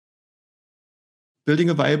building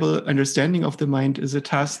a viable understanding of the mind is a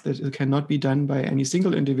task that cannot be done by any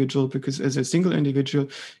single individual, because as a single individual,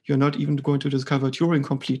 you're not even going to discover Turing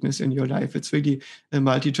completeness in your life. It's really a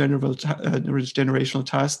multi-generational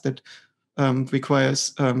task that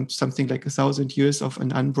requires something like 1,000 years of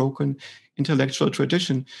an unbroken intellectual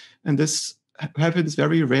tradition. And this happens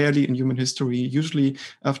very rarely in human history. Usually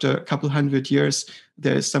after a couple hundred years,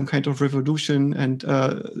 there is some kind of revolution, and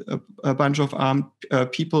a bunch of armed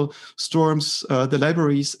people storms the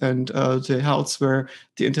libraries and the halls where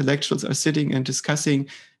the intellectuals are sitting and discussing,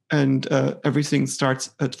 and everything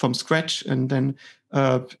starts from scratch. And then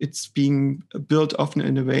it's being built often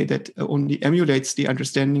in a way that only emulates the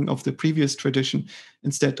understanding of the previous tradition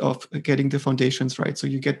instead of getting the foundations right. So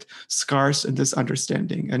you get scars in this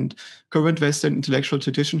understanding. And current Western intellectual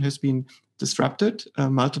tradition has been disrupted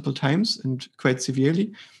multiple times and quite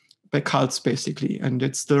severely by cults, basically, and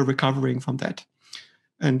it's still recovering from that.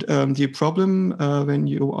 And the problem when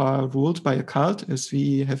you are ruled by a cult, as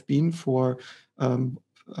we have been for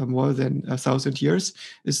more than 1,000 years,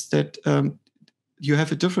 is that you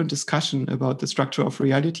have a different discussion about the structure of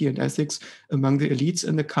reality and ethics among the elites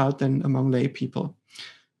in the cult than among lay people.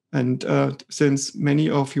 And since many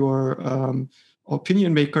of your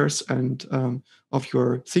opinion makers and of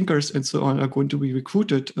your thinkers and so on are going to be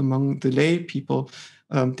recruited among the lay people,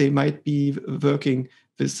 they might be working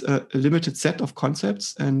with a limited set of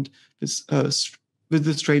concepts and with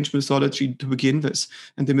a strange mythology to begin with.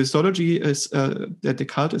 And the mythology is that the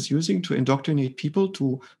cult is using to indoctrinate people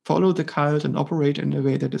to follow the cult and operate in a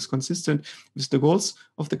way that is consistent with the goals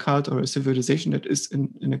of the cult or a civilization that is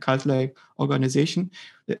in a cult-like organization.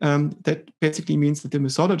 That basically means that the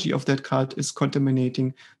mythology of that cult is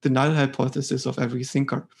contaminating the null hypothesis of every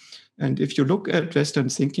thinker. And if you look at Western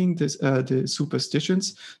thinking, the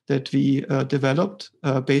superstitions that we developed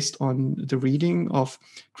based on the reading of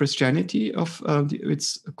Christianity, of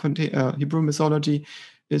its Hebrew mythology,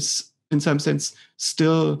 is in some sense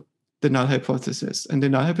still the null hypothesis. And the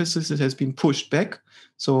null hypothesis has been pushed back.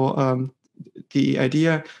 So the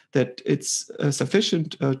idea that it's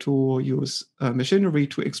sufficient to use machinery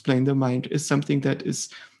to explain the mind is something that is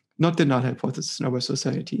not the null hypothesis in our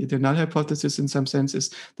society. The null hypothesis in some sense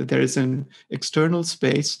is that there is an external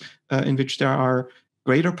space in which there are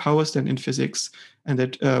greater powers than in physics, and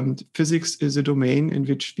that physics is a domain in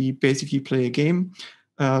which we basically play a game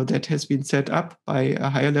that has been set up by a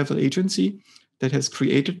higher level agency that has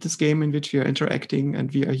created this game in which we are interacting,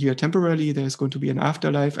 and we are here temporarily. There's going to be an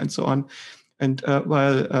afterlife and so on. And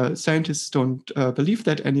while scientists don't believe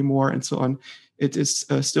that anymore and so on, it is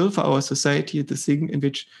still for our society the thing in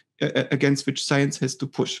which against which science has to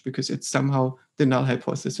push, because it's somehow the null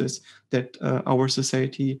hypothesis that our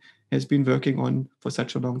society has been working on for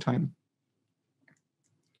such a long time.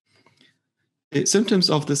 The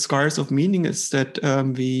symptoms of the scars of meaning is that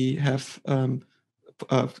we have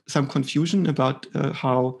some confusion about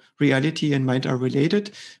how reality and mind are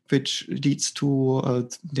related, which leads to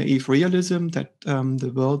naive realism that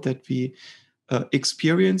the world that we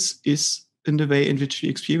experience is in the way in which we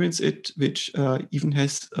experience it, which even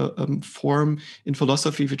has a form in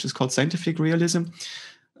philosophy which is called scientific realism.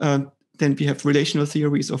 Then we have relational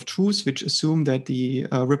theories of truth, which assume that the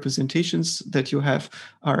representations that you have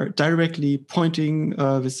are directly pointing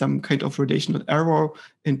with some kind of relational error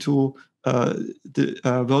into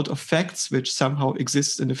the world of facts, which somehow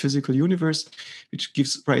exists in the physical universe, which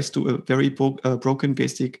gives rise to a very broken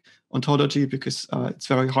basic ontology, because it's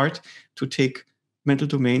very hard to take mental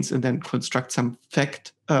domains and then construct some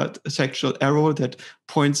factual error that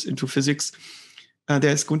points into physics.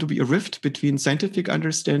 There's going to be a rift between scientific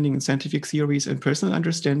understanding and scientific theories and personal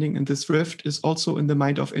understanding. And this rift is also in the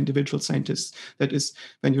mind of individual scientists. That is,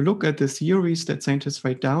 when you look at the theories that scientists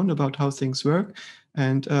write down about how things work,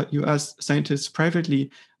 and you ask scientists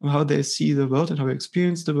privately how they see the world and how they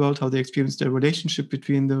experience the world, how they experience the relationship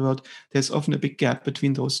between the world, there's often a big gap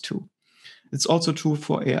between those two. It's also true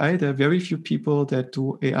for AI. There are very few people that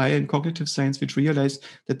do AI and cognitive science which realize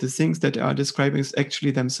that the things that they are describing is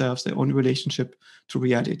actually themselves, their own relationship to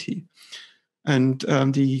reality. And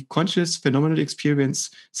the conscious phenomenal experience,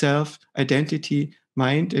 self, identity,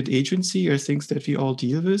 mind, and agency are things that we all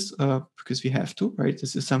deal with because we have to, right?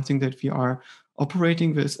 This is something that we are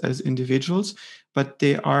operating with as individuals, but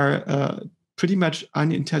they are pretty much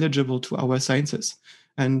unintelligible to our sciences.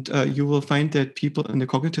 And you will find that people in the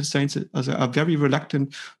cognitive sciences are very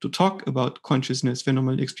reluctant to talk about consciousness,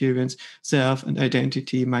 phenomenal experience, self and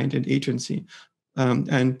identity, mind and agency.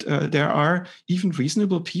 And there are even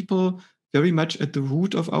reasonable people very much at the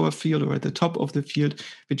root of our field or at the top of the field,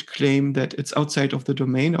 which claim that it's outside of the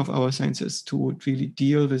domain of our sciences to really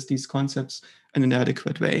deal with these concepts in an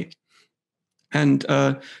adequate way. And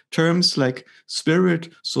terms like spirit,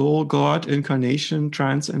 soul, God, incarnation,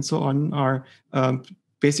 trance, and so on are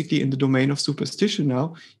basically in the domain of superstition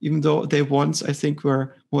now, even though they once, I think,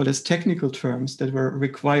 were more or less technical terms that were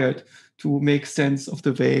required to make sense of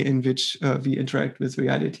the way in which we interact with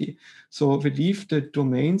reality. So we leave the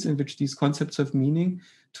domains in which these concepts have meaning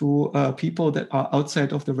to people that are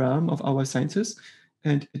outside of the realm of our senses.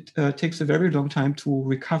 And it takes a very long time to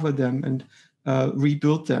recover them and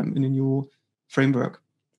rebuild them in a new framework.